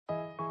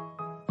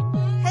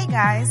Hey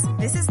guys,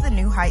 this is the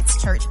New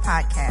Heights Church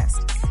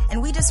podcast,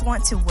 and we just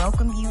want to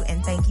welcome you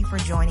and thank you for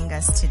joining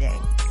us today.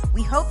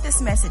 We hope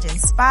this message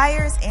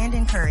inspires and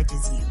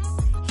encourages you.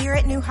 Here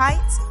at New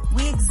Heights,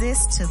 we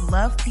exist to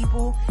love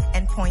people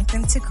and point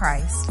them to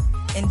Christ.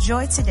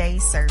 Enjoy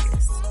today's service.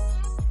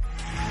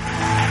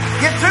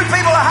 Give two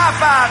people a high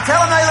five. Tell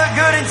them they look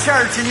good in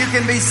church, and you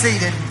can be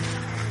seated.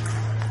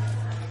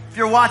 If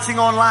you're watching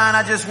online,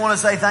 I just want to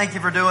say thank you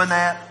for doing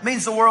that. It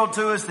means the world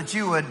to us that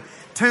you would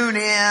tune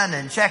in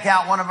and check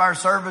out one of our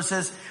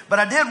services. But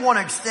I did want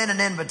to extend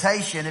an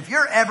invitation. If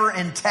you're ever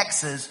in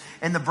Texas,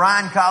 in the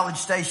Bryan College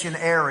Station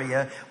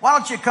area, why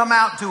don't you come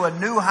out to a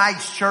New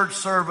Heights Church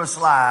service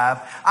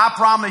live? I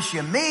promise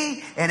you,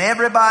 me and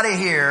everybody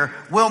here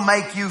will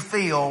make you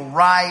feel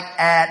right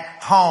at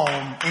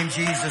home in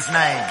Jesus'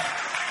 name.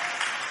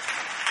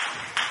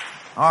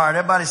 All right,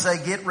 everybody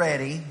say, get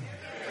ready.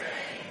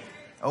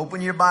 Open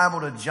your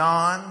Bible to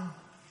John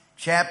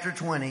chapter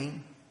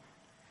 20.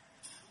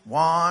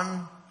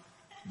 Juan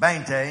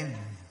 20.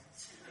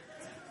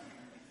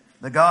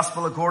 The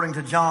Gospel according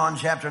to John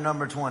chapter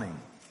number 20.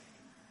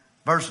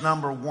 Verse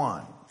number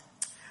 1.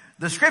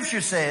 The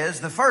scripture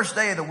says, the first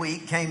day of the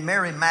week came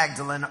Mary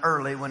Magdalene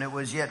early when it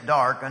was yet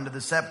dark unto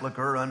the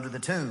sepulchre, under the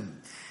tomb.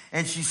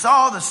 And she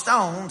saw the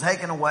stone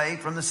taken away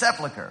from the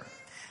sepulchre.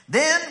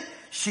 Then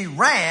she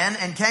ran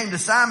and came to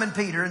Simon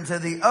Peter and to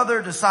the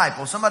other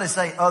disciple. Somebody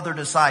say other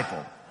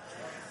disciple.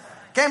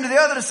 Came to the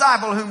other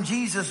disciple whom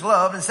Jesus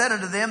loved and said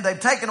unto them, they've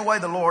taken away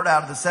the Lord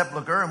out of the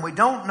sepulchre, and we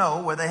don't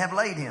know where they have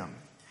laid him.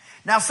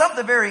 Now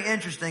something very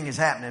interesting is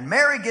happening.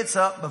 Mary gets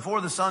up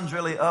before the sun's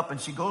really up,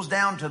 and she goes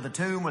down to the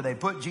tomb where they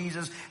put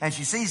Jesus, and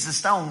she sees the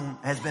stone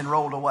has been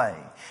rolled away.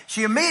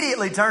 She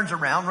immediately turns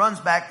around, runs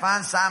back,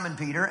 finds Simon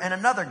Peter and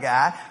another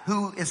guy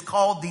who is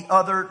called the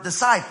other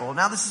disciple.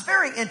 Now this is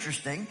very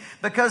interesting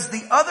because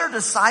the other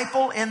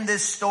disciple in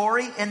this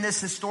story, in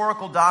this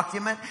historical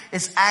document,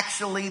 is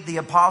actually the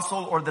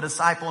apostle or the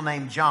disciple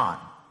named John,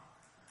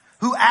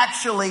 who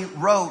actually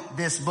wrote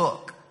this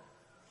book,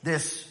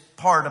 this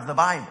part of the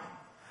Bible.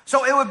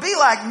 So it would be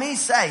like me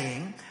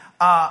saying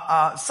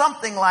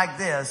something like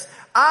this.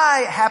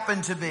 I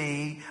happen to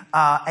be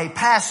a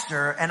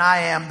pastor, and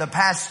I am the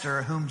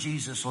pastor whom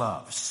Jesus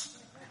loves.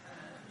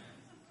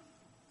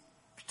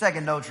 If you're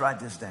taking notes,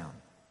 write this down.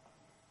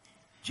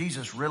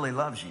 Jesus really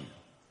loves you.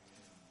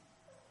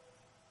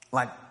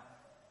 Like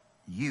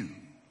you.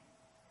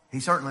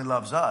 He certainly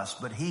loves us,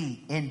 but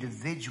he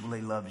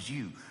individually loves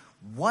you.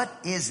 What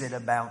is it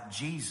about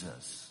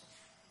Jesus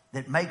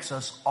that makes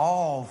us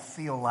all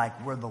feel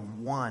like we're the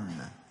one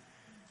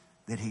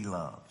that he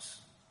loves?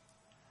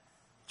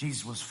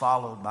 Jesus was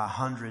followed by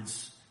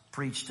hundreds,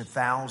 preached to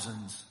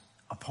thousands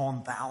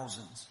upon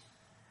thousands.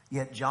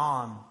 Yet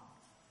John,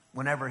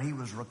 whenever he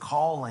was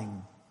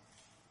recalling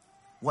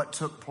what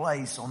took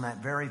place on that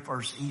very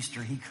first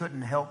Easter, he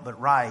couldn't help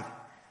but write,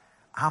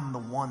 I'm the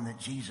one that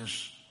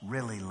Jesus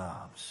really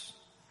loves.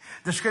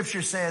 The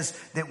scripture says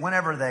that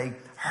whenever they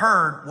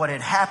heard what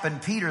had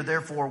happened, Peter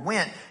therefore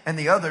went, and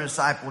the other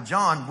disciple,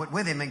 John, went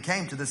with him and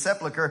came to the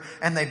sepulchre,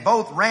 and they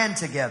both ran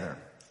together.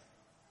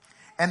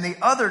 And the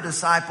other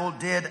disciple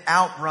did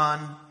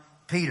outrun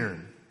Peter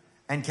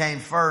and came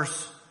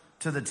first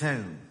to the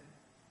tomb.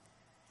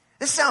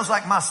 This sounds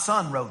like my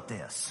son wrote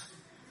this.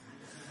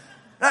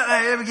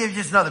 Let me give you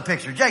just another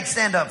picture. Jake,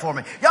 stand up for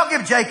me. Y'all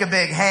give Jake a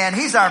big hand.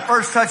 He's our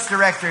first touch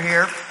director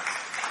here.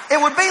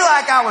 It would be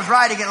like I was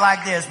writing it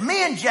like this.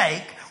 Me and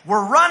Jake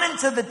were running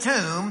to the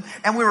tomb,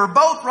 and we were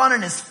both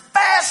running as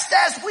fast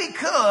as we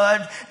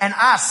could, and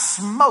I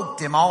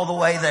smoked him all the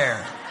way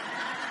there.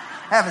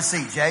 Have a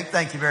seat, Jake.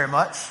 Thank you very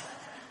much.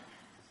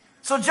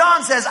 So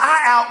John says,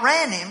 I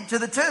outran him to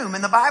the tomb.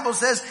 And the Bible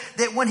says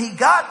that when he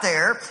got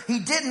there, he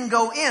didn't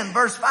go in.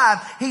 Verse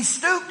 5, he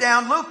stooped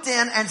down, looked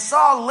in, and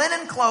saw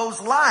linen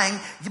clothes lying,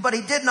 but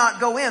he did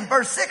not go in.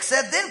 Verse 6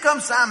 said, then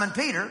comes Simon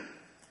Peter.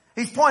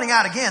 He's pointing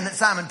out again that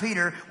Simon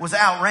Peter was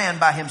outran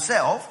by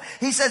himself.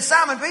 He said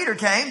Simon Peter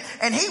came,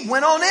 and he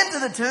went on into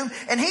the tomb,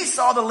 and he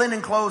saw the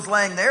linen clothes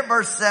laying there.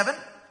 Verse 7,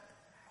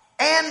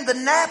 and the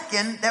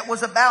napkin that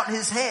was about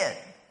his head,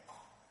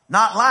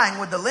 not lying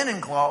with the linen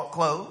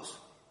clothes,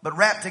 but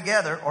wrapped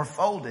together or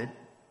folded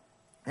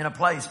in a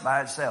place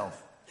by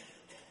itself.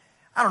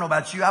 I don't know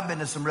about you. I've been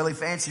to some really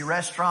fancy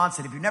restaurants,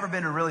 and if you've never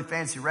been to a really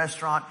fancy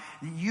restaurant,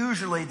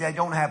 usually they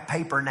don't have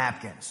paper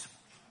napkins.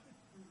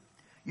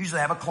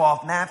 Usually have a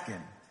cloth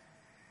napkin.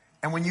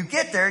 And when you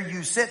get there,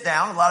 you sit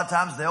down. A lot of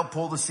times they'll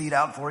pull the seat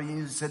out for you.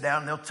 You sit down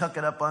and they'll tuck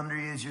it up under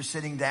you as you're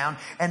sitting down.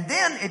 And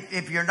then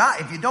if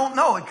you don't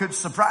know, it could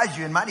surprise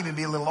you and might even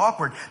be a little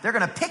awkward. They're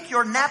going to pick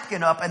your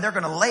napkin up and they're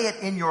going to lay it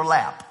in your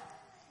lap.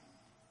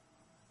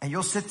 And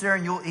you'll sit there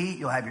and you'll eat.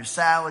 You'll have your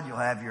salad. You'll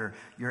have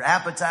your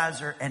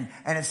appetizer. And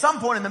at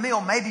some point in the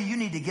meal, maybe you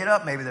need to get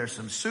up. Maybe there's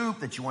some soup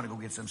that you want to go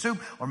get some soup.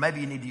 Or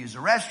maybe you need to use the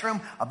restroom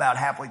about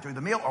halfway through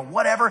the meal or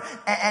whatever.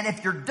 And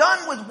if you're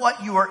done with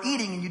what you are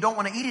eating and you don't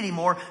want to eat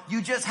anymore,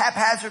 you just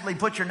haphazardly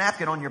put your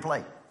napkin on your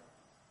plate.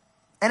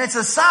 And it's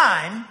a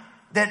sign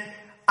that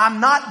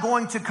I'm not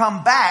going to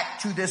come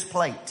back to this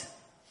plate.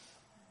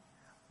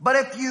 But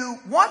if you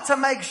want to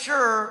make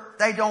sure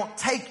they don't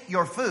take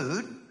your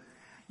food,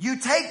 you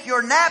take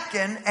your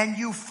napkin and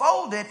you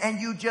fold it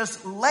and you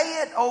just lay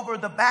it over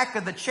the back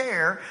of the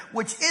chair,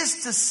 which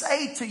is to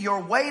say to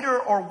your waiter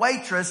or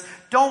waitress,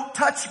 don't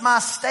touch my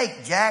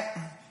steak, Jack.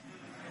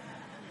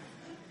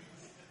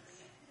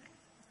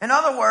 In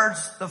other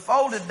words, the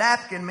folded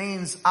napkin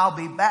means I'll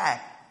be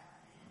back.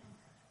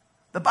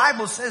 The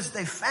Bible says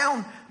they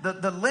found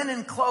the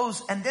linen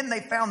clothes and then they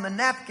found the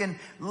napkin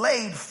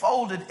laid,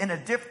 folded in a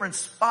different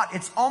spot.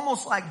 It's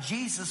almost like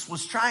Jesus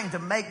was trying to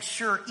make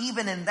sure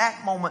even in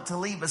that moment to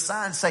leave a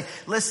sign and say,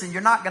 listen,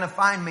 you're not going to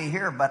find me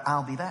here, but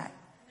I'll be back.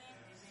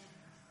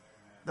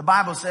 The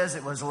Bible says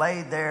it was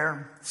laid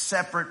there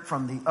separate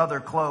from the other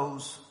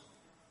clothes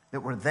that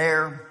were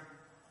there.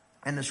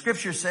 And the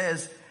scripture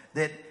says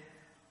that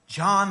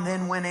John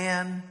then went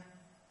in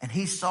and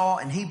he saw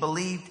and he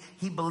believed.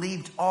 He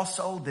believed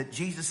also that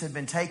Jesus had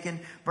been taken.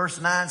 Verse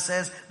 9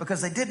 says,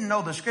 because they didn't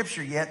know the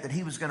scripture yet that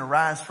he was going to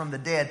rise from the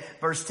dead.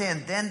 Verse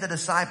 10, then the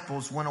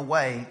disciples went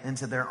away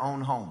into their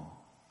own home.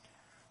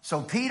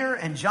 So Peter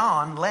and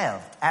John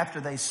left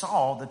after they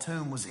saw the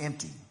tomb was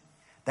empty.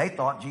 They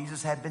thought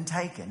Jesus had been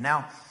taken.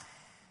 Now,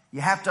 you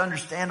have to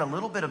understand a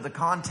little bit of the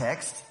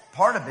context.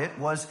 Part of it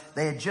was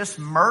they had just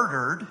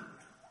murdered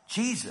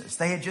Jesus.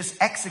 They had just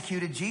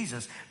executed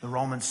Jesus. The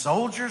Roman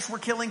soldiers were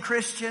killing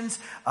Christians.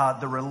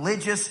 The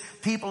religious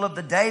people of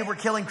the day were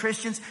killing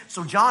Christians.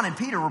 So John and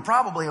Peter were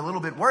probably a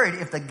little bit worried.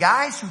 If the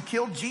guys who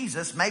killed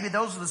Jesus, maybe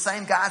those are the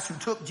same guys who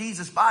took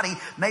Jesus' body,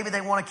 maybe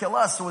they want to kill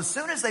us. So as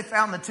soon as they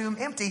found the tomb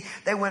empty,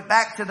 they went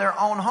back to their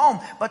own home.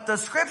 But the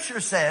scripture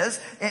says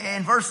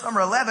in verse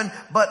number 11,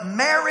 but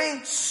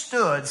Mary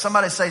stood.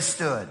 Somebody say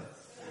stood.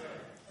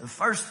 The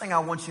first thing I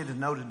want you to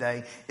know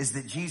today is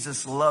that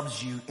Jesus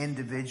loves you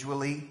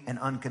individually and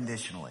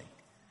unconditionally.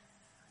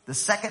 The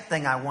second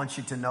thing I want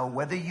you to know,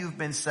 whether you've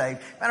been saved.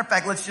 Matter of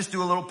fact, let's just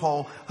do a little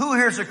poll. Who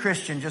here's a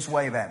Christian? Just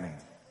wave at me.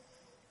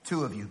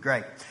 2 of you.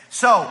 Great.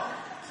 So,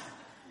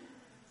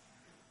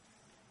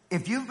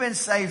 if you've been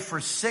saved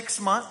for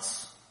 6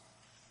 months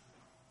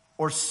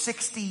or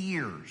 60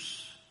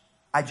 years,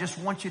 I just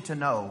want you to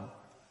know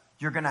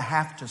you're going to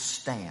have to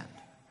stand.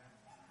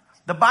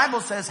 The Bible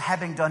says,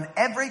 having done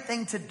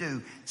everything to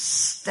do,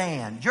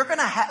 stand. You're going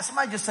to have,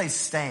 somebody just say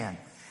stand.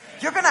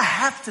 You're going to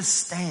have to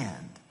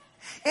stand.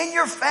 In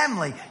your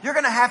family, you're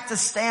going to have to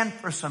stand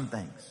for some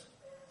things.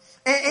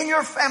 In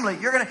your family,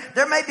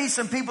 there may be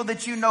some people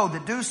that you know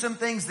that do some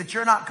things that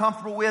you're not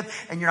comfortable with,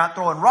 and you're not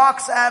throwing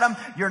rocks at them.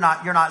 You're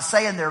not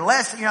saying they're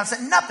less. You're not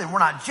saying nothing. We're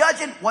not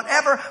judging,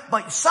 whatever.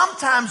 But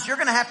sometimes you're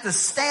going to have to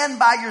stand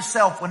by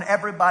yourself when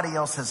everybody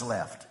else has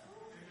left.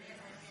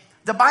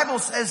 The Bible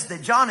says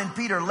that John and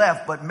Peter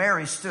left, but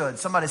Mary stood.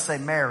 Somebody say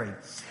Mary.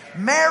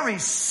 Mary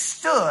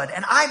stood,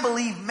 and I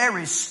believe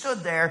Mary stood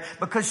there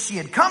because she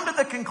had come to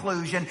the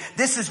conclusion,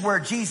 this is where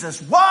Jesus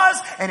was,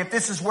 and if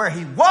this is where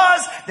he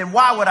was, then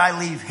why would I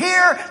leave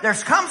here? There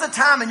comes a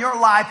time in your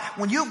life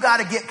when you've got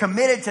to get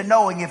committed to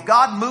knowing if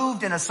God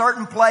moved in a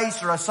certain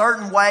place or a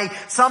certain way,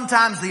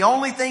 sometimes the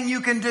only thing you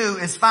can do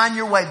is find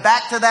your way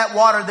back to that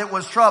water that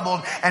was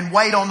troubled and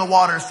wait on the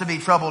waters to be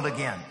troubled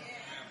again.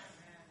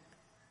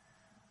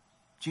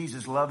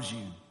 Jesus loves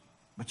you,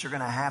 but you're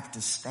going to have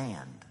to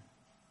stand.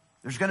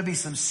 There's going to be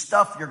some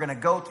stuff you're going to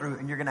go through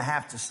and you're going to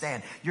have to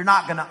stand. You're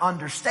not going to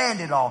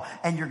understand it all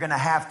and you're going to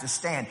have to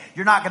stand.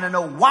 You're not going to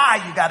know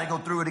why you got to go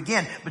through it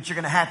again, but you're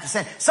going to have to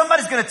stand.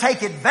 Somebody's going to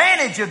take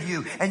advantage of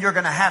you and you're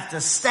going to have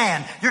to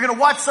stand. You're going to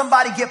watch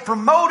somebody get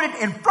promoted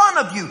in front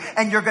of you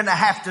and you're going to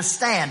have to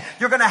stand.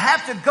 You're going to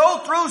have to go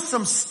through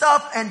some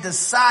stuff and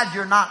decide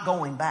you're not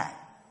going back.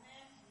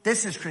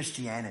 This is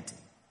Christianity.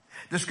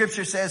 The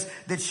scripture says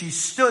that she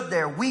stood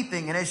there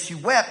weeping, and as she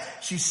wept,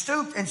 she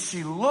stooped and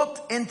she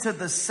looked into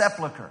the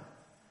sepulcher.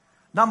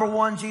 Number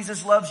 1,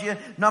 Jesus loves you.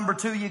 Number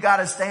 2, you got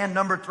to stand.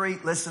 Number 3,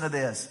 listen to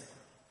this.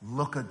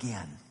 Look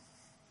again.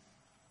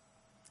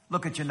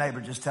 Look at your neighbor.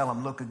 Just tell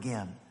him, look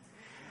again.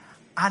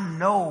 I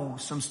know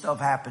some stuff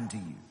happened to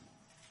you.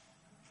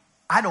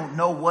 I don't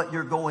know what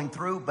you're going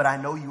through, but I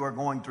know you are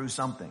going through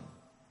something.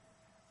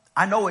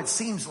 I know it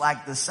seems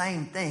like the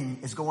same thing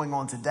is going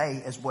on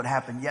today as what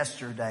happened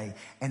yesterday,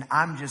 and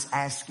I'm just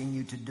asking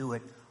you to do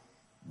it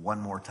one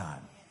more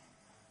time.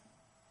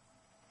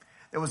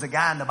 There was a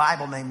guy in the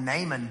Bible named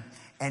Naaman,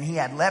 and he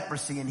had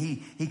leprosy, and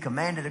he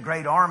commanded a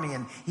great army,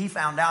 and he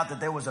found out that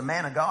there was a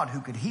man of God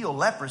who could heal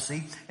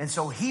leprosy. And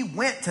so he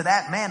went to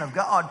that man of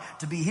God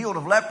to be healed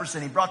of leprosy,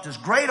 and he brought this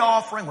great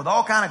offering with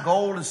all kind of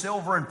gold and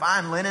silver and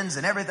fine linens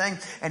and everything.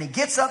 And he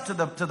gets up to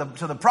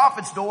the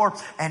prophet's door,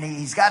 and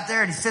he's got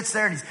there, and he sits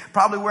there, and he's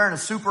probably wearing a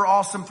super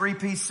awesome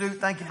 3-piece suit.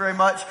 Thank you very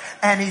much.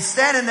 And he's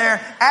standing there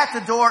at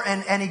the door,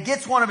 and he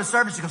gets one of his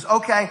servants. He goes,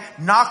 okay,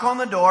 knock on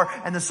the door.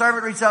 And the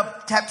servant reaches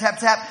up, tap, tap,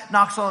 tap,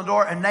 knocks on the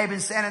door, and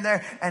Naaman's standing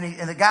there,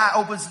 and the guy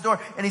opens the door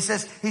and he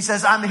says,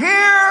 I'm here.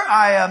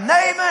 I am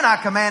Naaman. I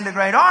command a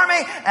great army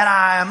and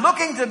I am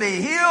looking to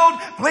be healed.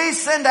 Please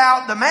send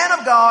out the man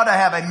of God. I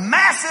have a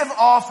massive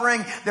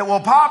offering that will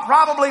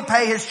probably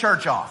pay his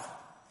church off.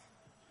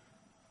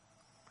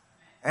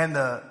 And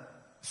the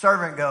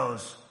servant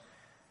goes,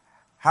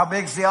 How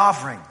big's the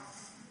offering?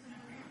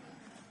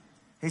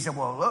 He said,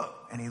 well, look.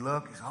 And he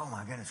looked. He said, oh,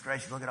 my goodness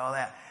gracious, look at all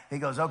that. He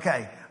goes,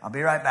 okay, I'll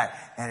be right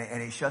back.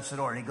 And he shuts the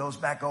door. And he goes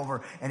back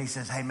over and he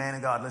says, hey, man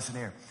of God, listen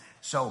here.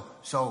 So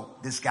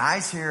this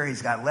guy's here.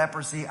 He's got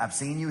leprosy. I've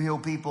seen you heal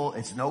people.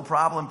 It's no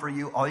problem for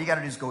you. All you got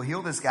to do is go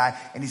heal this guy.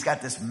 And he's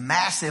got this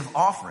massive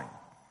offering.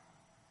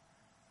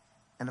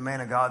 And the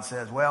man of God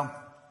says, well,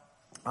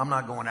 I'm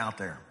not going out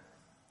there.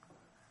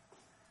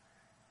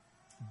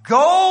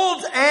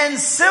 Gold and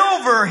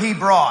silver he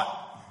brought.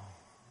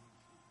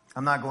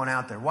 I'm not going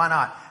out there. Why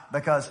not?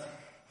 Because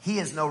he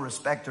is no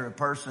respecter of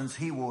persons.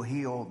 He will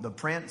heal the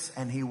prince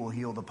and he will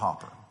heal the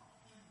pauper.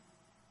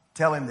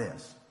 Tell him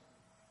this.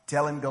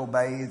 Tell him go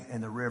bathe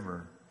in the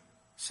river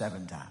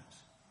 7 times.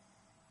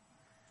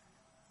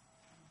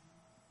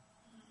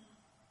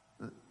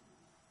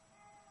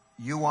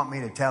 You want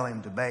me to tell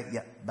him to bathe?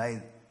 Yeah,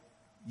 bathe.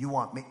 You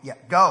want me? Yeah,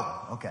 go.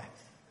 Okay.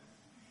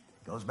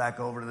 Goes back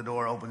over to the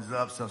door, opens it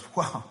up, says,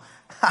 whoa.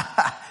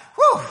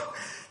 Whew.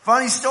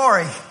 Funny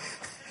story.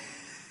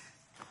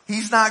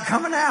 He's not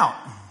coming out.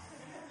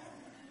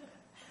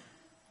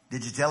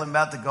 Did you tell him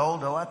about the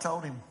gold? Oh, I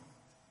told him.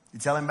 You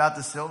tell him about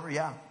the silver?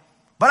 Yeah.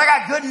 But I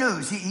got good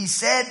news. He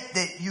said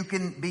that you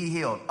can be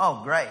healed.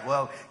 Oh, great.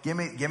 Well, give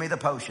me the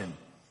potion.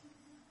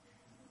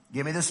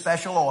 Give me the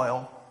special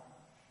oil.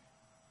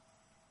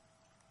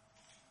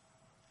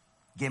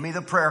 Give me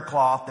the prayer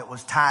cloth that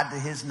was tied to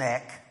his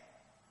neck.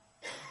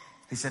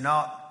 He said,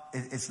 no,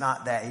 it's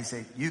not that. He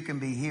said, you can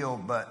be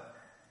healed, but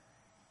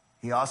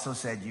he also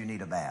said you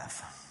need a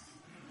bath.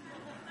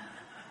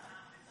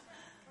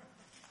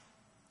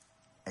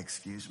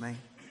 Excuse me?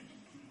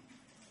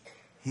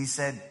 He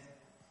said,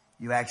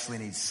 you actually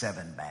need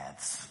 7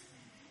 baths.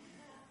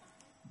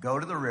 Go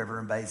to the river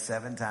and bathe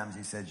 7 times.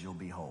 He says, you'll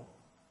be whole.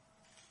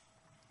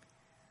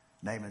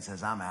 Naaman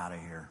says, I'm out of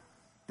here.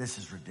 This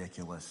is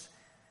ridiculous.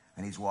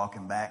 And he's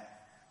walking back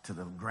to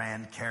the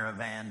grand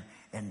caravan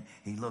and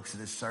he looks at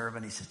his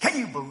servant. He says, can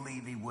you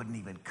believe he wouldn't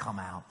even come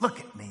out? Look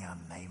at me, I'm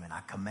Naaman. I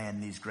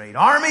command these great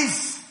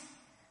armies.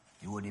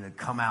 He wouldn't even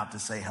come out to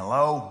say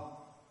hello.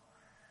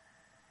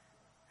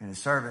 And his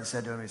servant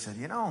said to him, he said,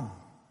 you know,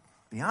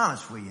 be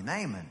honest with you,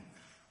 Naaman,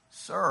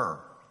 sir,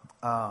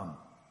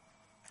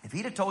 if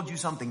he'd have told you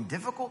something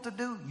difficult to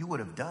do, you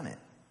would have done it.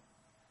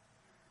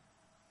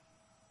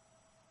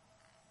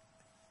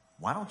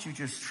 Why don't you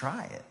just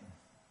try it?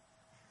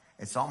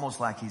 It's almost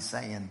like he's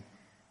saying,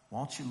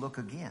 won't you look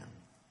again?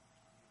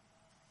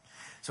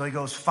 So he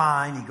goes,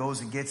 fine. He goes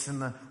and gets in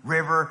the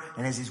river.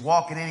 And as he's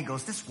walking in, he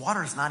goes, this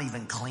water's not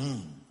even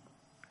clean.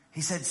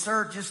 He said,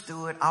 sir, just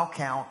do it. I'll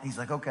count. He's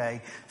like,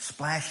 okay.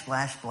 Splash,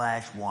 splash,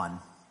 splash, 1.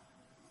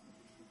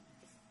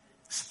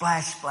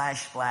 Splash,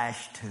 splash,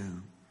 splash, 2.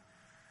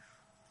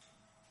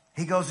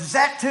 He goes, is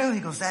that 2? He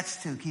goes,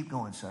 that's 2. Keep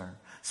going, sir.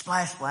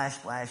 Splash, splash,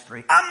 splash,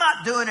 3. I'm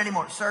not doing it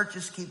anymore. Sir,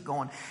 just keep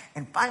going.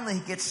 And finally he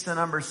gets to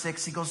number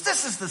 6. He goes,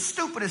 this is the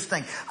stupidest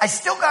thing. I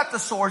still got the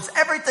swords.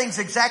 Everything's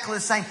exactly the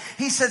same.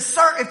 He says,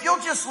 sir, if you'll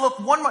just look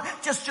one more,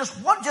 just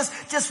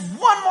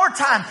one more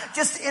time,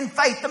 just in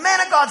faith. The man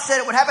of God said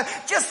it would happen.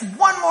 Just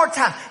one more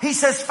time. He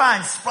says,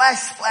 fine. Splash,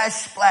 splash,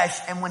 splash.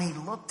 And when he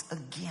looked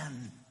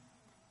again,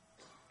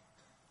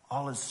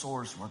 all his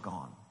sores were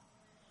gone.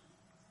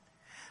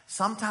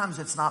 Sometimes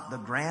it's not the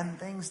grand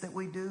things that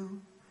we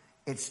do.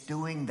 It's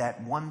doing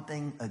that one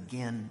thing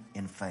again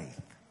in faith.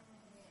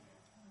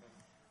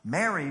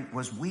 Mary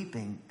was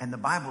weeping, and the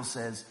Bible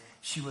says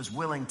she was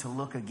willing to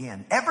look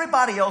again.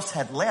 Everybody else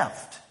had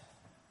left.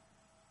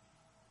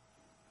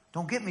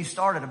 Don't get me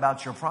started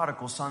about your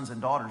prodigal sons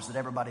and daughters that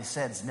everybody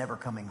said's never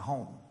coming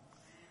home.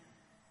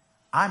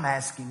 I'm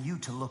asking you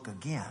to look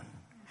again.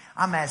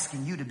 I'm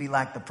asking you to be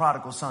like the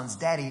prodigal son's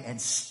daddy and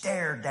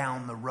stare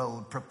down the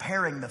road,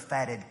 preparing the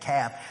fatted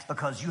calf,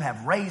 because you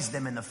have raised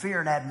them in the fear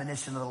and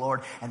admonition of the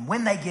Lord. And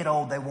when they get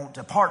old, they won't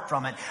depart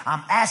from it.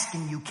 I'm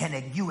asking you,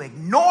 can you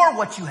ignore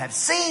what you have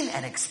seen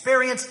and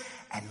experienced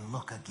and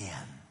look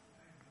again?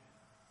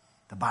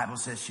 The Bible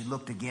says she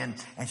looked again,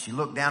 and she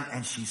looked down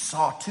and she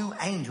saw 2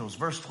 angels.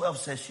 Verse 12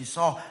 says she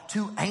saw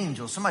 2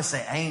 angels. Somebody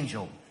say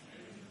angel.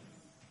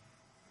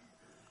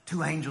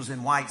 2 angels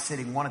in white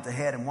sitting, one at the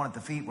head and one at the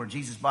feet where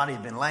Jesus' body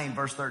had been laying.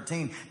 Verse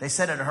 13, they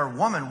said unto her,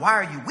 woman, why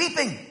are you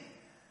weeping?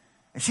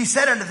 And she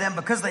said unto them,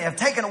 because they have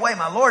taken away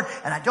my Lord,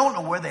 and I don't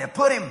know where they have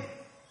put him.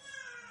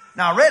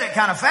 Now I read it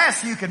kind of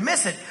fast so you could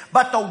miss it.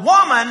 But the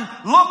woman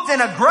looked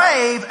in a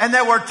grave, and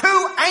there were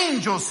 2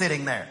 angels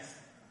sitting there.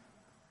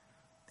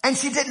 And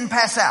she didn't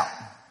pass out.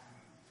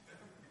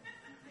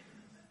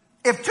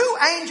 If 2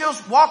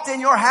 angels walked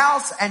in your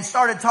house and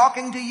started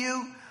talking to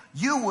you,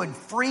 you would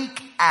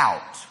freak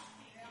out.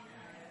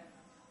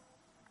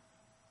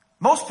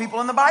 Most people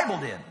in the Bible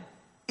did.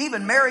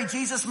 Even Mary,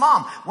 Jesus'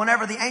 mom,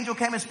 whenever the angel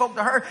came and spoke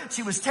to her,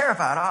 she was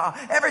terrified.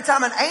 Every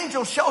time an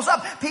angel shows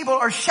up, people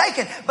are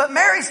shaken. But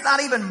Mary's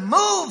not even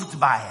moved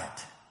by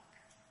it.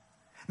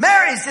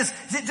 Mary's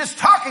just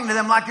talking to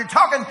them like you're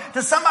talking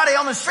to somebody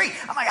on the street.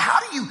 I'm like, how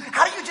do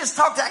you just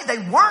talk to, they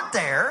weren't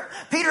there.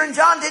 Peter and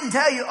John didn't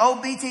tell you, oh,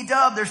 BT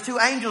Dub, there's 2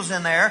 angels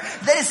in there.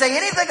 They didn't say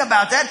anything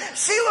about that.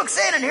 She looks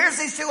in and here's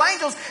these 2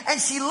 angels and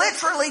she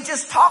literally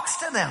just talks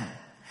to them.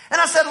 And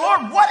I said,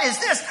 Lord, what is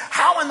this?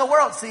 How in the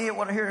world? See,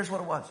 here's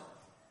what it was.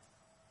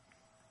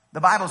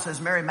 The Bible says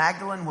Mary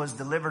Magdalene was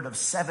delivered of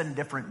 7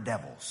 different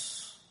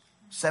devils,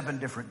 7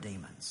 different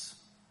demons.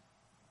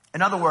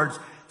 In other words,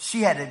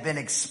 she had been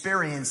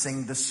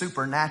experiencing the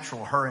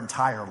supernatural her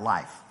entire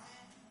life.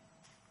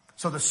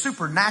 So the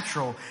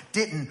supernatural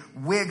didn't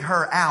wig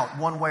her out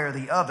one way or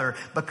the other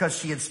because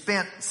she had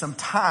spent some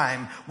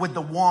time with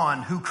the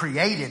one who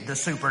created the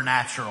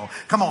supernatural.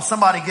 Come on,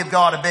 somebody give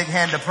God a big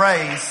hand of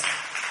praise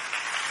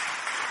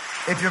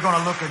if you're going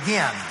to look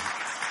again.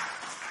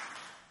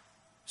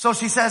 So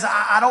she says,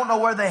 I don't know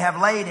where they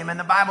have laid him. And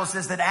the Bible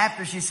says that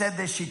after she said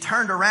this, she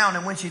turned around.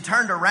 And when she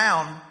turned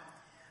around,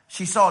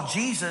 she saw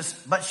Jesus,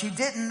 but she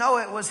didn't know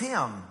it was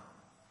him.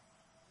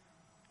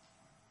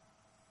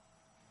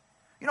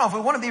 You know, if we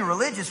want to be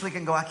religious, we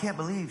can go, I can't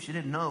believe she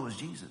didn't know it was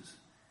Jesus.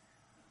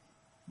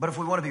 But if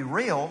we want to be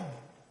real,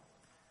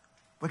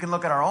 we can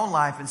look at our own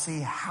life and see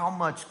how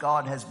much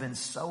God has been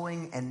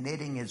sewing and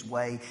knitting his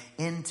way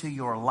into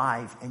your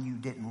life, and you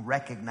didn't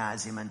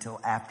recognize him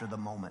until after the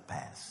moment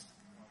passed.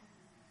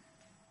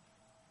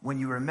 When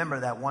you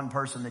remember that one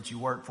person that you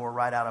worked for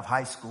right out of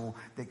high school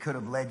that could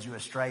have led you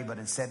astray, but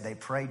instead they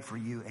prayed for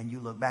you, and you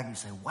look back and you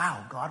say,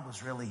 wow, God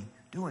was really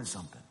doing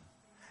something.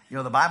 You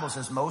know, the Bible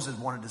says Moses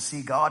wanted to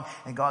see God,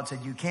 and God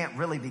said, you can't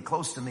really be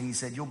close to me. He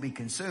said, you'll be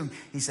consumed.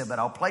 He said, but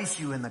I'll place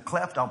you in the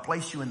cleft. I'll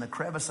place you in the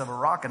crevice of a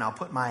rock, and I'll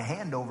put my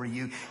hand over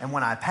you. And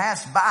when I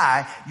pass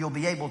by, you'll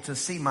be able to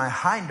see my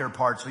hinder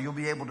parts, or you'll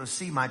be able to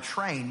see my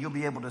train. You'll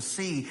be able to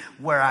see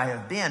where I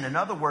have been. In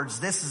other words,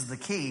 this is the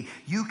key.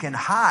 You can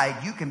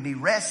hide. You can be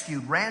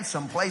rescued,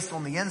 ransom placed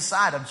on the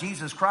inside of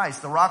Jesus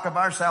Christ, the rock of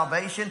our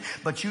salvation,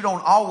 but you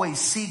don't always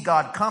see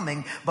God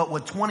coming. But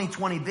with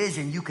 20/20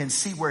 vision, you can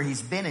see where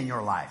he's been in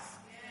your life.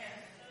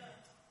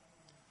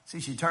 See,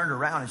 she turned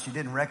around and she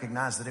didn't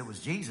recognize that it was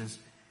Jesus.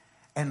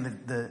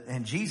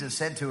 And Jesus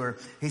said to her,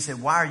 he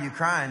said, why are you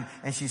crying?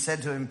 And she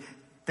said to him,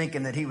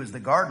 thinking that he was the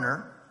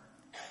gardener,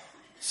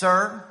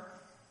 sir,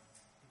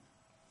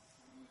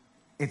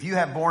 if you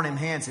have borne him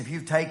hence, if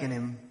you've taken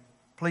him,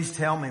 please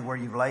tell me where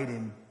you've laid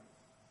him,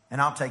 and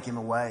I'll take him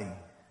away.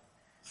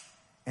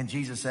 And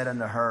Jesus said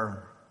unto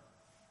her,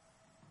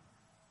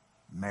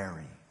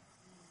 Mary.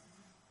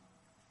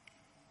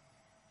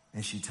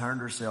 And she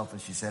turned herself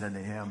and she said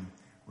unto him,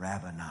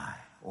 Rabboni,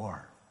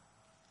 or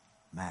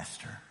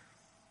Master.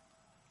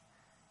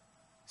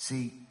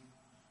 See,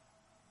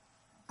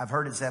 I've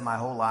heard it said my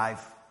whole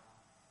life.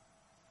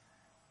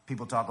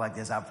 People talk like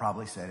this. I've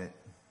probably said it.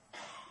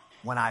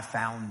 When I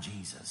found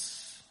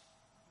Jesus.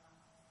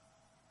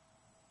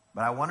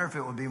 But I wonder if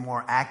it would be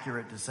more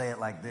accurate to say it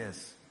like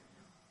this.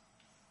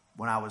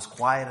 When I was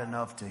quiet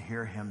enough to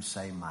hear him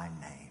say my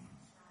name.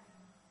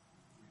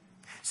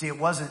 See, it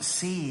wasn't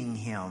seeing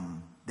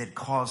him that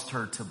caused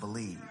her to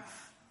believe.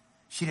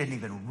 She didn't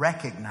even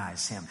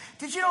recognize him.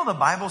 Did you know the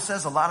Bible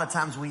says a lot of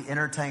times we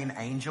entertain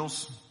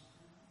angels?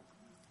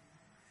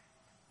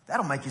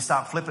 That'll make you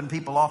stop flipping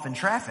people off in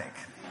traffic.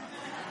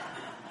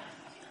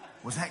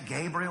 Was that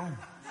Gabriel?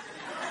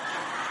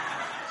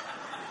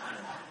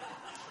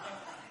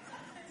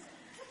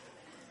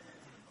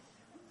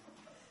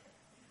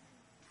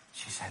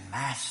 She said,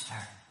 Master.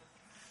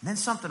 And then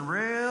something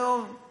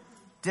real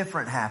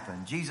different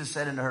happened. Jesus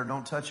said unto her,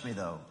 don't touch me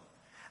though.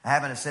 I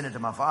haven't ascended to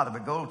my Father,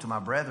 but go to my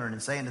brethren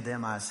and say unto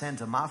them, I ascend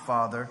to my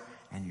Father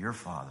and your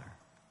Father.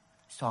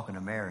 He's talking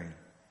to Mary.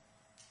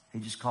 He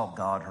just called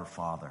God her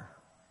Father.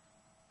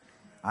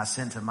 I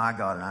ascend to my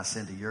God and I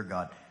ascend to your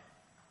God.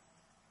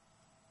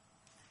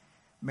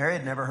 Mary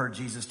had never heard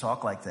Jesus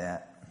talk like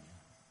that.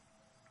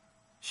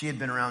 She had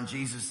been around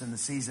Jesus in the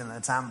season and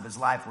the time of his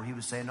life where he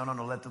was saying, no,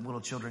 let the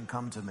little children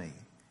come to me.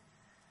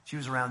 She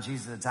was around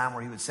Jesus at a time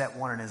where he would set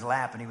one in his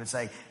lap and he would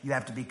say, you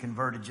have to be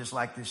converted just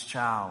like this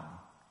child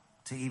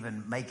to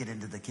even make it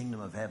into the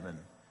kingdom of heaven.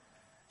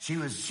 She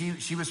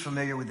was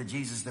familiar with the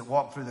Jesus that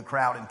walked through the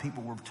crowd and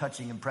people were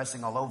touching and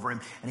pressing all over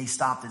him. And he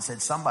stopped and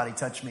said, somebody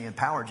touched me and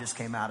power just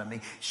came out of me.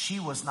 She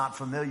was not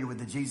familiar with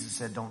the Jesus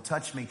that said, don't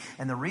touch me.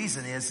 And the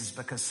reason is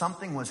because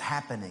something was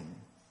happening.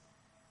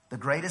 The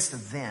greatest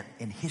event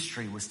in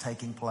history was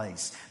taking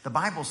place. The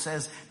Bible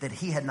says that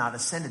he had not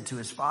ascended to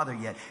his Father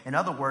yet. In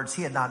other words,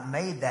 he had not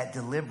made that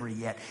delivery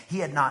yet. He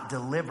had not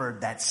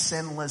delivered that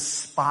sinless,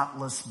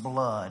 spotless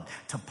blood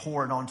to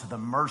pour it onto the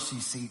mercy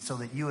seat so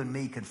that you and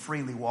me could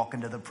freely walk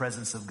into the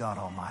presence of God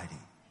Almighty.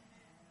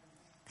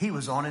 He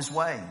was on his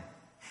way.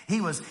 He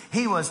was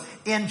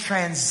in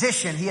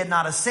transition. He had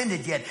not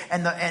ascended yet.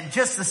 And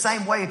just the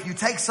same way, if you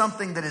take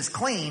something that is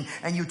clean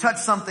and you touch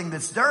something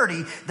that's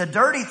dirty, the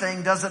dirty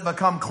thing doesn't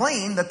become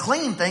clean. The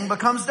clean thing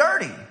becomes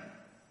dirty.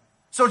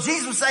 So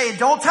Jesus was saying,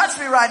 don't touch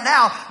me right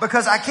now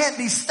because I can't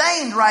be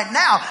stained right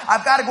now.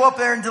 I've got to go up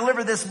there and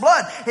deliver this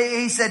blood.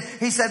 He said,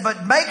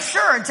 but make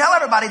sure and tell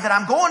everybody that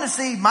I'm going to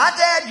see my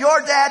dad,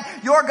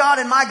 your God,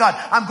 and my God.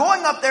 I'm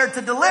going up there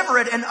to deliver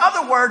it. In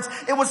other words,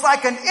 it was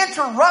like an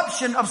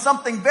interruption of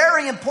something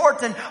very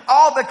important,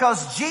 all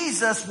because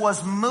Jesus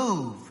was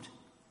moved.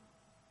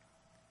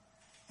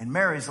 And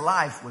Mary's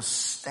life was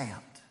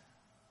stamped.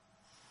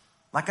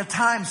 Like a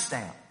time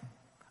stamp.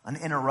 An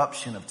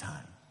interruption of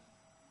time.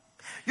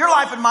 Your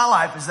life and my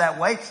life is that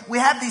way. We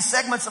have these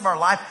segments of our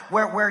life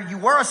where you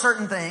were a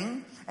certain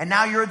thing and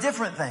now you're a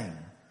different thing.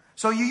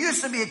 So you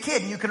used to be a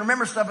kid and you can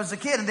remember stuff as a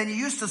kid, and then you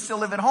used to still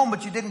live at home,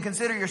 but you didn't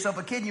consider yourself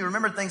a kid and you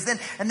remember things then.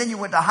 And then you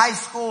went to high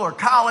school or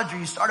college or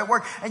you started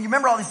work and you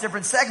remember all these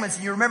different segments,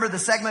 and you remember the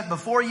segment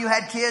before you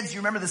had kids.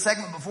 You remember the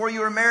segment before you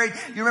were married.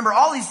 You remember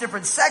all these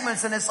different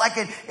segments, and it's like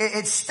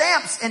it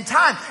stamps in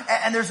time.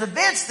 And there's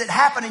events that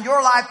happen in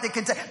your life that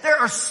can there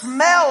are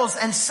smells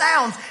and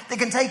sounds that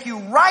can take you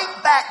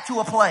right back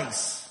to a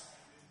place.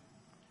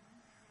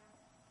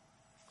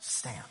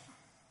 Stamp.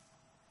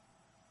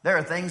 There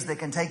are things that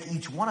can take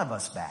each one of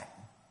us back.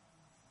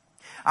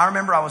 I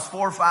remember I was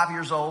 4 or 5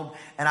 years old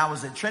and I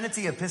was at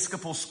Trinity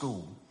Episcopal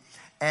School,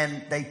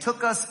 and they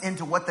took us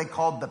into what they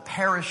called the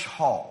parish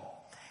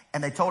hall,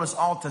 and they told us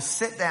all to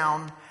sit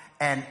down,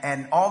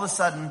 and all of a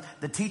sudden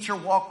the teacher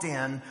walked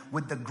in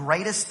with the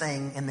greatest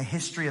thing in the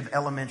history of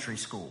elementary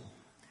school,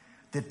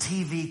 the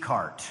TV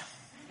cart.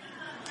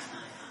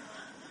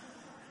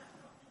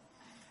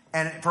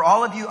 And for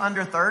all of you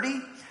under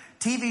 30,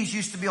 TVs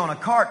used to be on a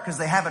cart because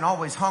they haven't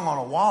always hung on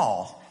a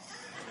wall.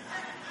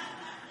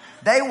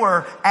 They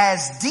were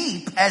as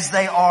deep as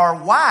they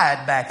are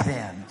wide back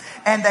then.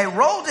 And they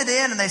rolled it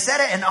in and they said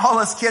it, and all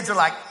us kids are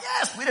like,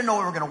 yes, we didn't know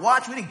what we were going to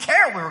watch. We didn't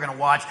care what we were going to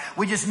watch.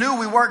 We just knew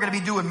we weren't going to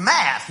be doing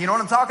math. You know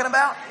what I'm talking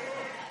about?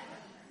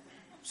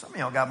 Some of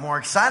y'all got more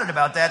excited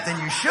about that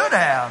than you should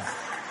have.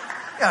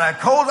 You got a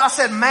cold, I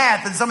said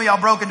math, and some of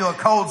y'all broke into a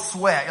cold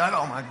sweat. You're like,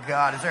 oh my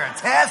God, is there a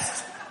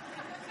test?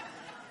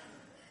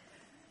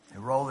 They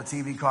roll the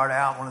TV cart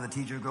out. One of the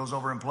teachers goes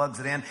over and plugs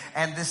it in.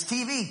 And this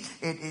TV,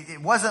 it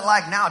wasn't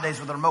like nowadays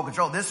with the remote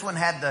control. This one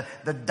had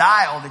the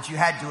dial that you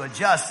had to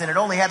adjust, and it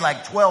only had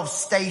like 12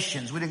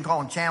 stations. We didn't call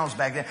them channels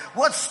back then.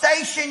 What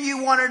station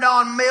you wanted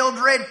on,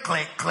 Mildred?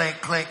 Click,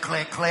 click, click,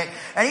 click, click.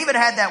 And even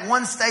had that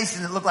one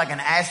station that looked like an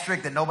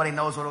asterisk that nobody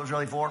knows what it was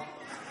really for.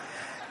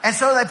 And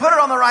so they put it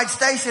on the right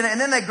station, and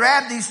then they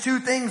grabbed these two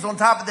things on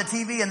top of the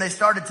TV and they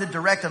started to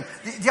direct them.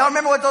 Do y'all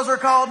remember what those were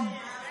called?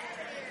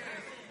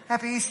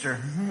 Happy Easter.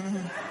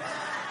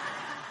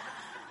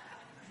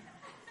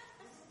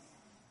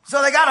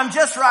 So they got them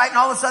just right, and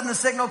all of a sudden the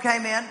signal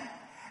came in,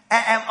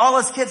 and all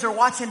us kids are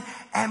watching,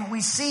 and we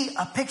see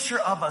a picture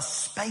of a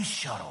space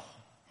shuttle.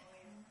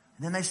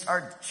 And then they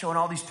start showing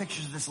all these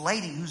pictures of this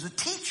lady who's a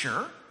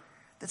teacher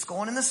that's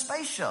going in the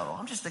space shuttle.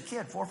 I'm just a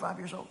kid, 4 or 5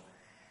 years old.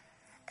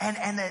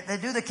 And they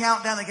do the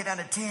countdown. They get down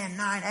to 10,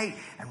 9, 8.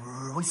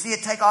 And we see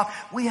it take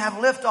off. We have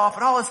liftoff.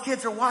 And all us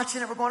kids are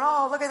watching it. We're going,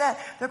 oh, look at that.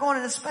 They're going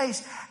into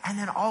space. And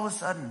then all of a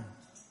sudden,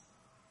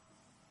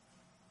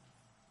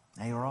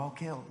 they were all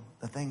killed.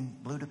 The thing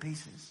blew to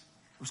pieces.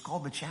 It was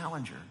called the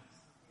Challenger.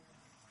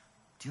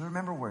 Do you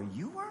remember where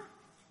you were?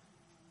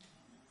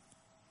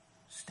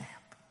 Stamp.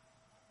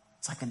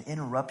 It's like an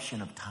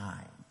interruption of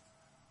time.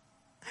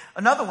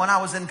 Another one,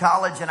 I was in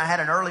college and I had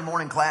an early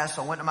morning class.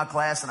 So I went to my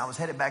class and I was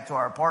headed back to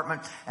our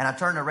apartment, and I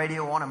turned the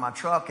radio on in my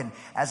truck. And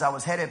as I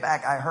was headed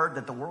back, I heard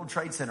that the World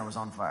Trade Center was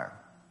on fire.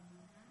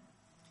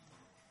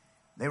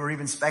 They were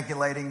even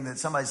speculating that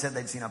somebody said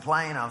they'd seen a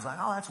plane. I was like,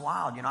 oh, that's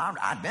wild. You know,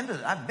 I've been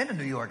to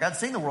New York. I'd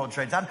seen the World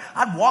Trade Center.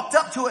 I'd walked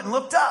up to it and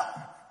looked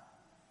up.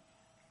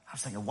 I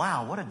was thinking,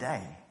 wow, what a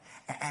day.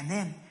 And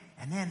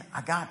then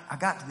I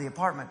got to the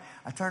apartment.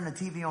 I turned the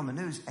TV on the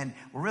news, and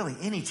really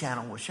any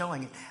channel was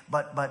showing it.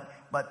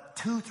 But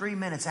 2-3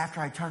 minutes after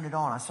I turned it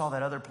on, I saw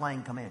that other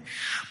plane come in.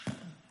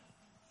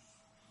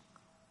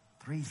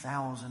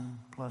 3,000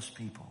 plus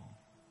people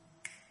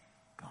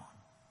gone.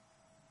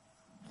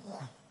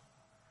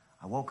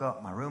 I woke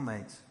up, my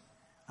roommates,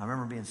 I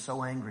remember being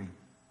so angry.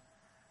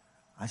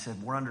 I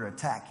said, we're under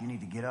attack. You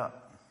need to get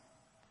up.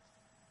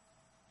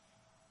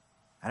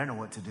 I didn't know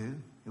what to do.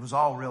 It was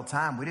all real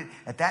time.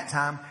 At that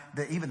time,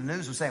 even the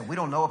news was saying, we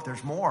don't know if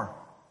there's more.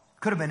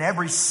 Could have been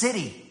every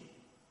city.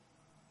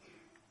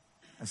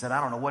 I said,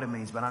 I don't know what it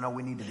means, but I know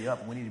we need to be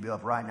up, and we need to be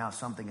up right now.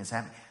 Something is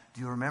happening.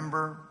 Do you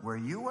remember where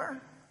you were?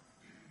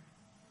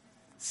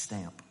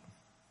 Stamp.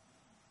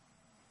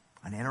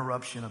 An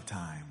interruption of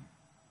time.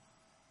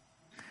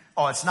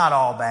 Oh, it's not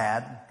all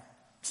bad.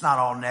 It's not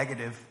all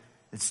negative.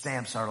 It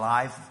stamps our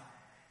life.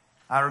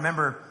 I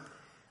remember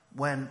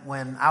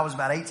when I was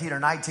about 18 or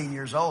 19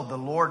 years old, the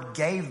Lord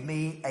gave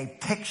me a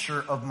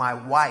picture of my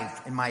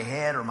wife in my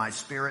head or my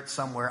spirit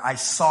somewhere. I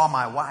saw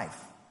my wife.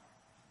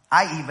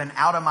 I even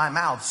out of my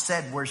mouth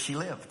said where she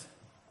lived.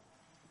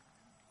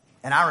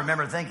 And I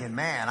remember thinking,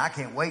 man, I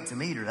can't wait to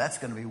meet her. That's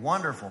going to be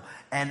wonderful.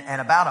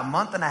 And about a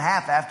month and a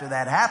half after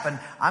that happened,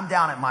 I'm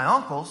down at my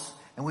uncle's,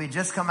 And we had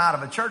just come out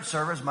of a church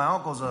service. My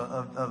uncle's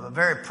a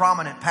very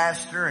prominent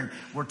pastor, and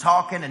we're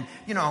talking, and,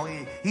 you know,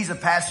 he's a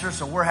pastor,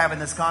 so we're having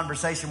this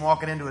conversation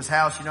walking into his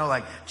house, you know,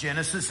 like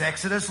Genesis,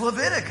 Exodus,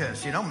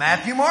 Leviticus, you know,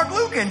 Matthew, Mark,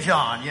 Luke, and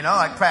John, you know,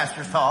 like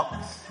pastors talk.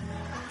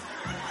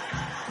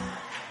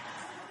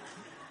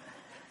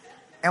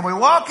 And we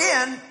walk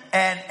in,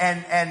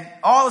 and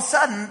all of a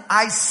sudden,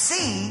 I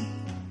see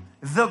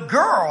the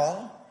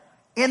girl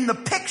in the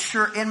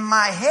picture in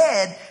my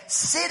head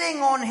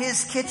sitting on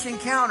his kitchen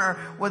counter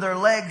with her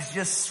legs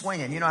just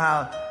swinging. You know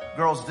how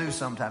girls do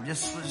sometimes,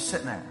 just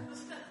sitting there.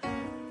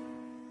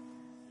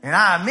 And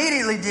I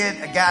immediately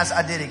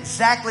I did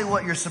exactly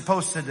what you're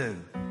supposed to do.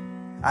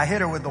 I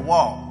hit her with the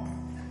wall.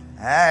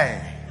 Hey.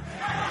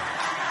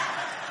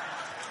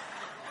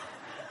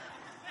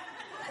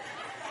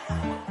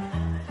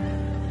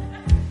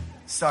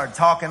 Started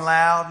talking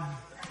loud.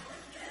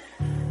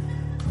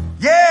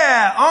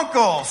 Yeah,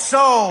 Uncle,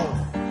 so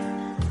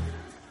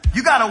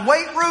you got a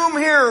weight room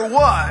here or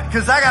what?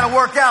 Because I got to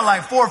work out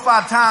like 4 or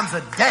 5 times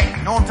a day.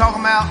 You know what I'm talking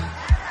about?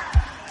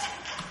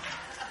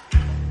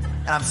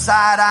 And I'm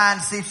side-eyeing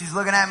to see if she's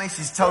looking at me.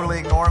 She's totally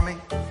ignoring me.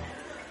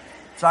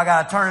 So I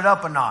got to turn it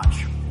up a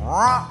notch.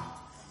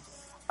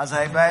 I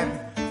say, hey, babe.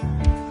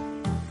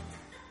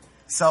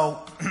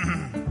 So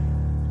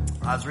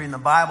I was reading the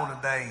Bible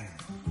today.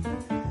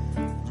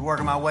 I was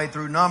working my way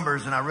through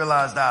Numbers, and I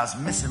realized I was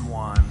missing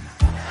one.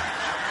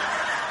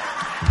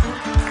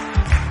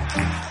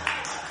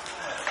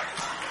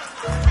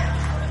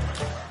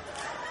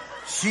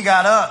 She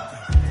got up.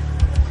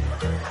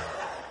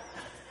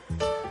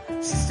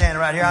 She's standing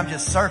right here. I'm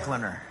just circling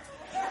her.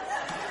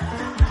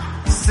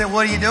 She said,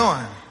 what are you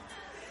doing?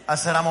 I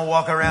said, I'm going to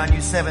walk around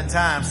you 7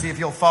 times, see if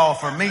you'll fall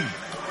for me.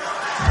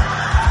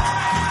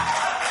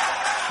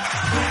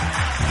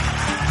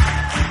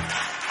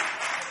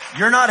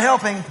 You're not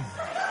helping.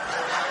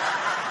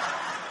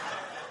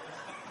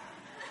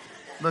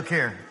 Look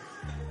here.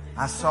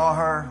 I saw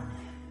her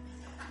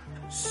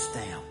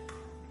stamp.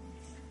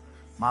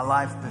 My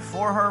life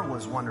before her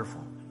was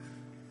wonderful.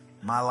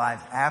 My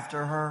life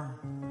after her,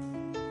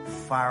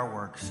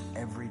 fireworks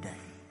every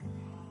day.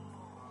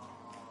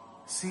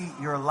 See,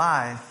 your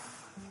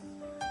life,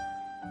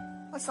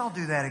 let's all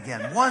do that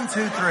again. 1, 2, 3.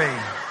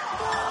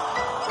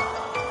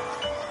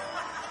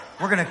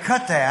 We're going to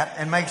cut that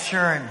and make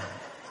sure and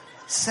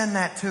send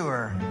that to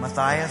her.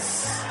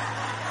 Matthias,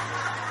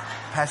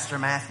 Pastor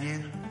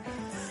Matthew.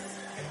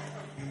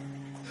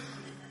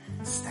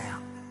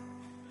 Stamp.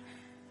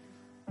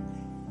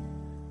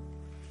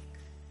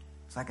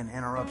 It's like an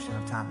interruption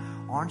of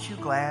time. Aren't you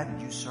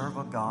glad you serve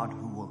a God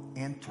who will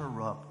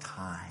interrupt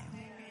time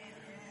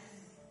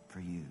for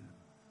you?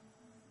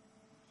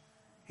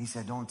 He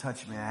said, don't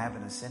touch me. I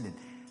haven't ascended.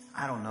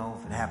 I don't know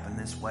if it happened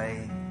this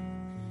way.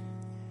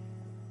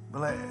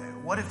 But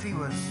what if he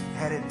was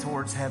headed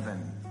towards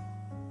heaven?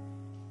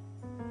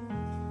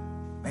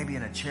 Maybe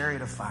in a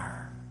chariot of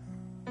fire.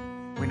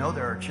 We know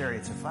there are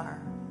chariots of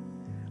fire.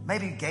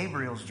 Maybe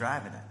Gabriel's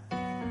driving it.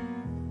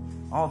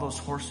 All those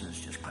horses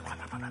just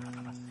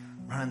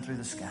running through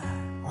the sky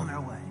on their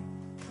way.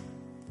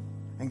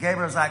 And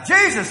Gabriel's like,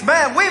 Jesus,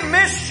 man, we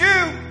missed you.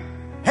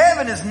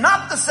 Heaven is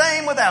not the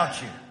same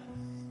without you.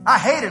 I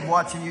hated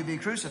watching you be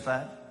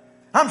crucified.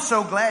 I'm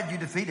so glad you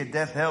defeated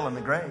death, hell, and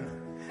the grave.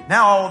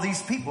 Now all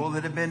these people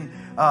that have been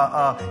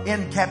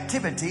in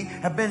captivity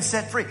have been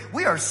set free.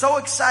 We are so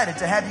excited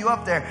to have you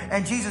up there.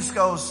 And Jesus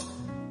goes,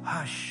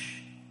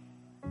 hush.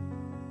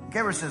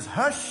 Gabriel says,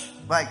 hush,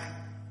 like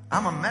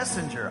I'm a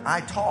messenger. I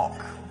talk.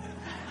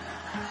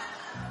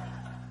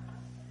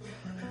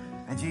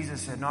 And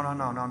Jesus said,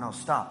 no,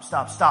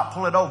 stop.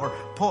 Pull it over.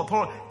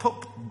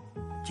 Pull.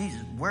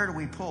 Jesus, where do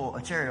we pull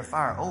a chariot of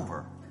fire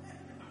over?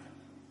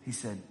 He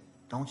said,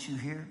 don't you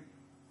hear?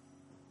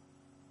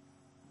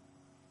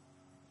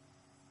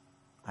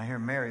 I hear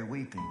Mary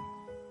weeping.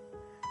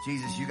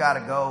 Jesus, you got to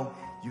go.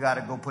 You got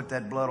to go put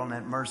that blood on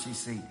that mercy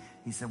seat.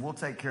 He said, we'll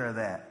take care of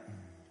that.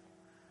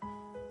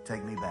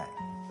 Take me back.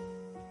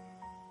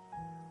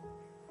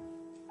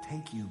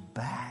 Take you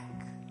back?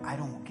 I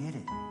don't get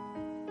it.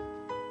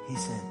 He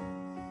said,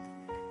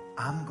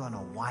 I'm going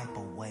to wipe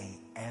away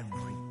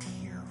every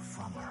tear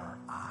from her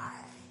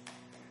eye.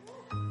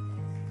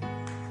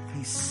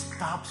 He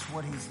stops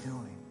what he's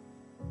doing,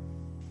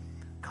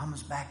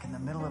 comes back in the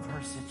middle of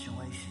her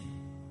situation,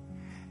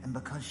 and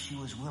because she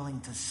was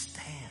willing to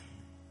stand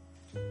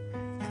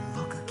and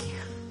look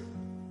again,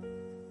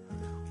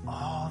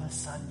 all of a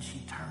sudden she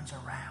turns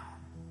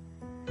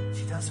around.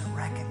 She doesn't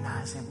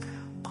recognize him,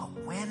 but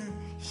when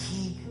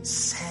he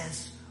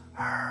says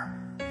her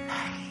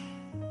name,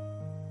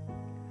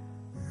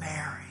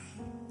 Mary,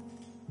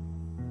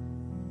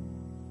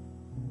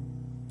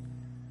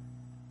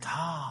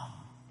 Tom,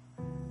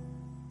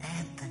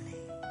 Anthony,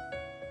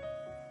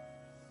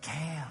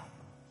 Cam,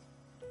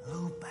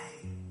 Lupe,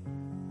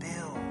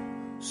 Bill,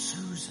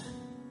 Susan.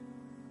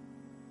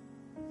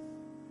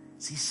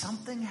 See,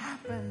 something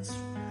happens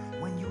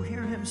when you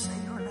hear him say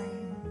your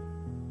name.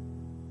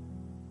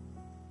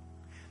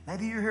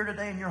 Maybe you're here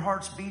today and your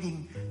heart's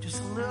beating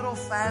just a little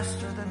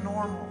faster than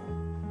normal.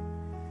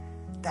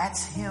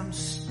 That's him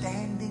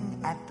standing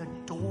at the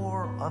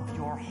door of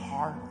your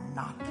heart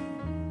knocking.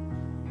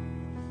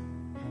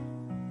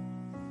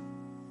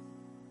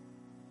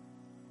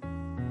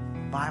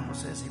 The Bible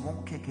says he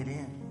won't kick it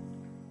in.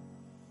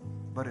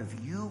 But if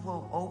you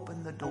will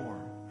open the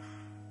door,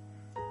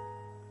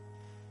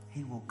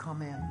 he will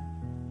come in.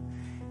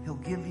 He'll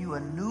give you a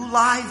new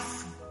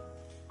life.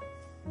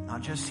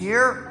 Not just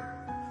here,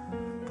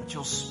 but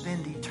you'll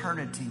spend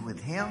eternity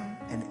with him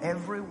and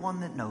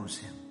everyone that knows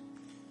him.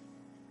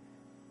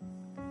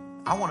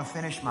 I want to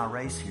finish my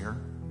race here,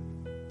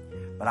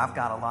 but I've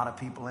got a lot of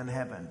people in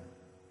heaven.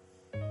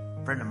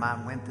 A friend of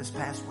mine went this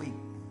past week.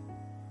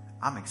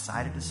 I'm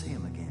excited to see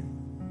him again.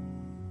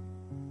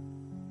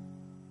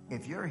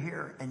 If you're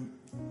here and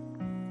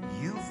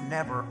you've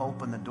never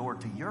opened the door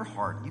to your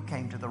heart, you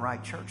came to the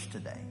right church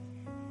today.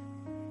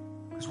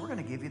 Because we're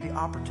going to give you the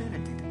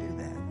opportunity to do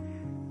that.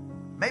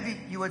 Maybe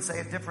you would say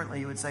it differently.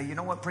 You would say, you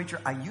know what, preacher?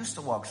 I used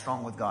to walk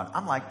strong with God.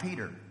 I'm like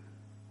Peter.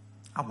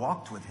 I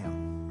walked with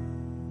him.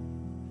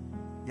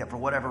 Yet for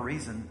whatever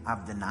reason,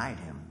 I've denied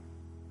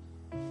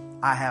him.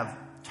 I have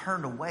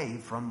turned away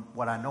from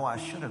what I know I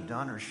should have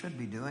done or should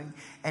be doing.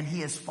 And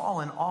he has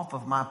fallen off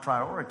of my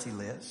priority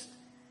list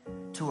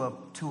to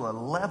a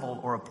level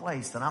or a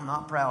place that I'm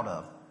not proud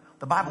of.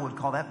 The Bible would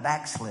call that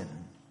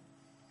backslidden.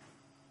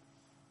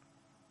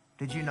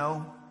 Did you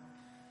know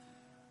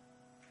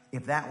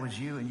if that was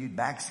you and you'd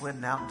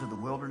backslidden out into the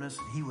wilderness,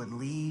 he would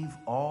leave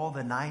all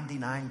the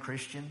 99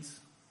 Christians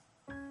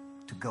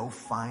to go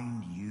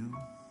find you?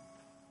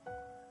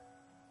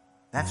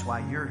 That's why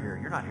you're here.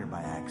 You're not here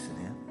by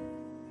accident.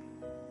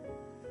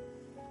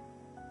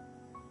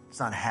 It's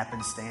not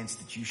happenstance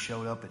that you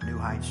showed up at New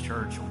Heights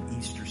Church on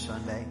Easter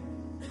Sunday.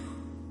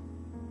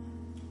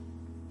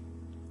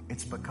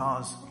 It's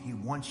because he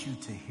wants you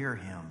to hear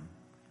him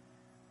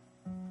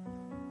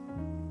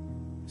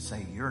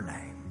say your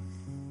name.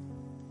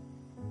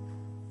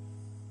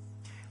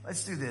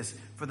 Let's do this.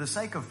 For the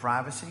sake of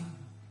privacy,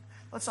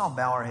 let's all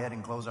bow our head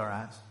and close our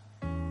eyes.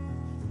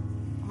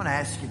 I'm going to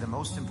ask you the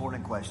most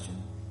important question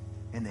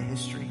in the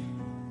history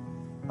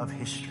of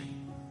history.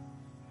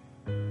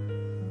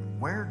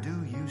 Where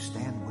do you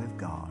stand with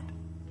God?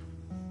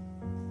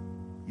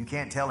 You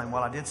can't tell him,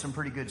 well, I did some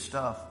pretty good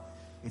stuff.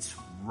 It's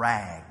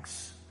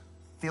rags.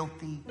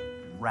 Filthy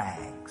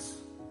rags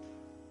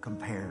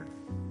compared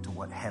to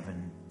what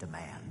heaven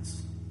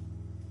demands.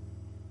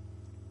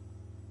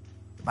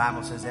 The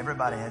Bible says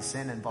everybody has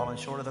sinned and fallen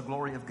short of the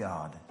glory of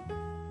God.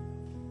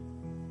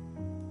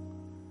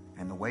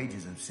 And the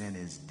wages of sin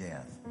is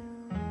death.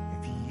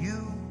 If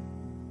you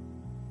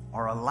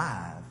are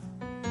alive,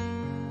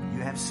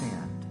 you have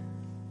sinned.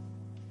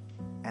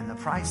 And the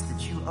price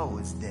that you owe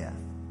is death.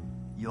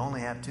 You only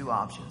have two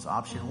options.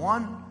 Option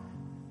one,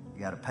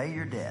 you got to pay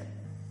your debt.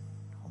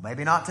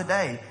 Maybe not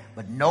today,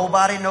 but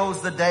nobody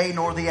knows the day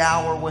nor the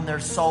hour when their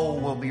soul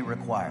will be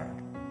required.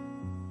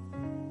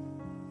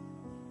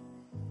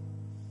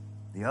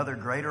 The other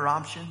greater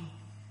option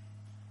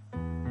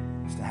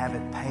is to have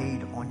it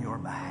paid on your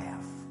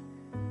behalf.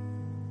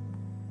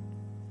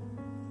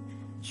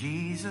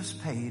 Jesus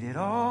paid it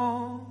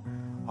all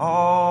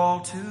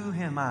to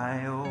him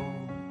I owe.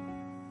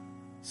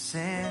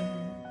 Sin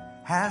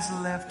has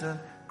left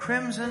a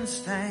crimson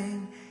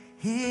stain.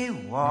 He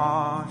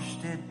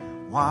washed it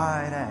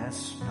white as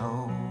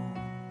snow.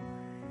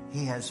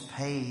 He has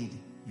paid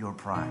your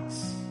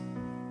price.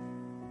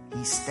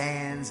 He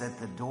stands at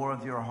the door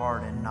of your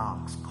heart and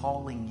knocks,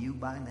 calling you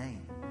by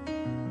name.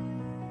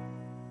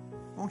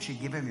 Won't you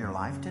give him your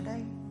life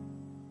today?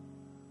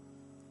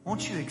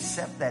 Won't you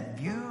accept that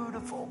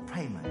beautiful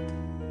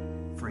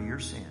payment for your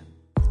sin?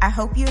 I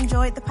hope you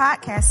enjoyed the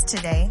podcast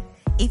today.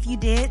 If you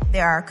did,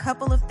 there are a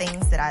couple of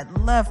things that I'd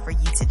love for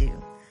you to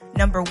do.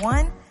 Number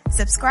one,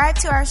 subscribe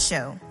to our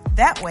show.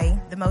 That way,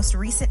 the most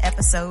recent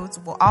episodes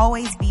will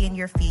always be in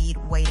your feed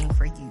waiting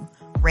for you,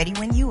 ready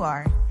when you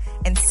are.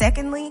 And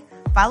secondly,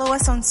 follow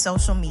us on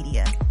social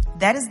media.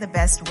 That is the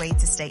best way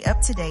to stay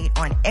up to date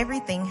on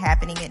everything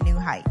happening at New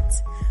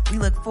Heights. We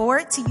look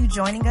forward to you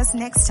joining us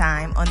next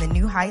time on the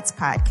New Heights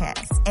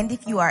podcast. And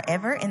if you are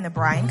ever in the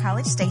Bryan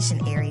College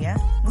Station area,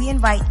 we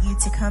invite you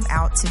to come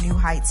out to New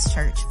Heights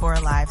Church for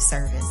a live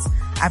service.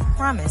 I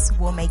promise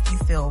we'll make you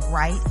feel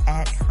right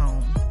at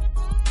home.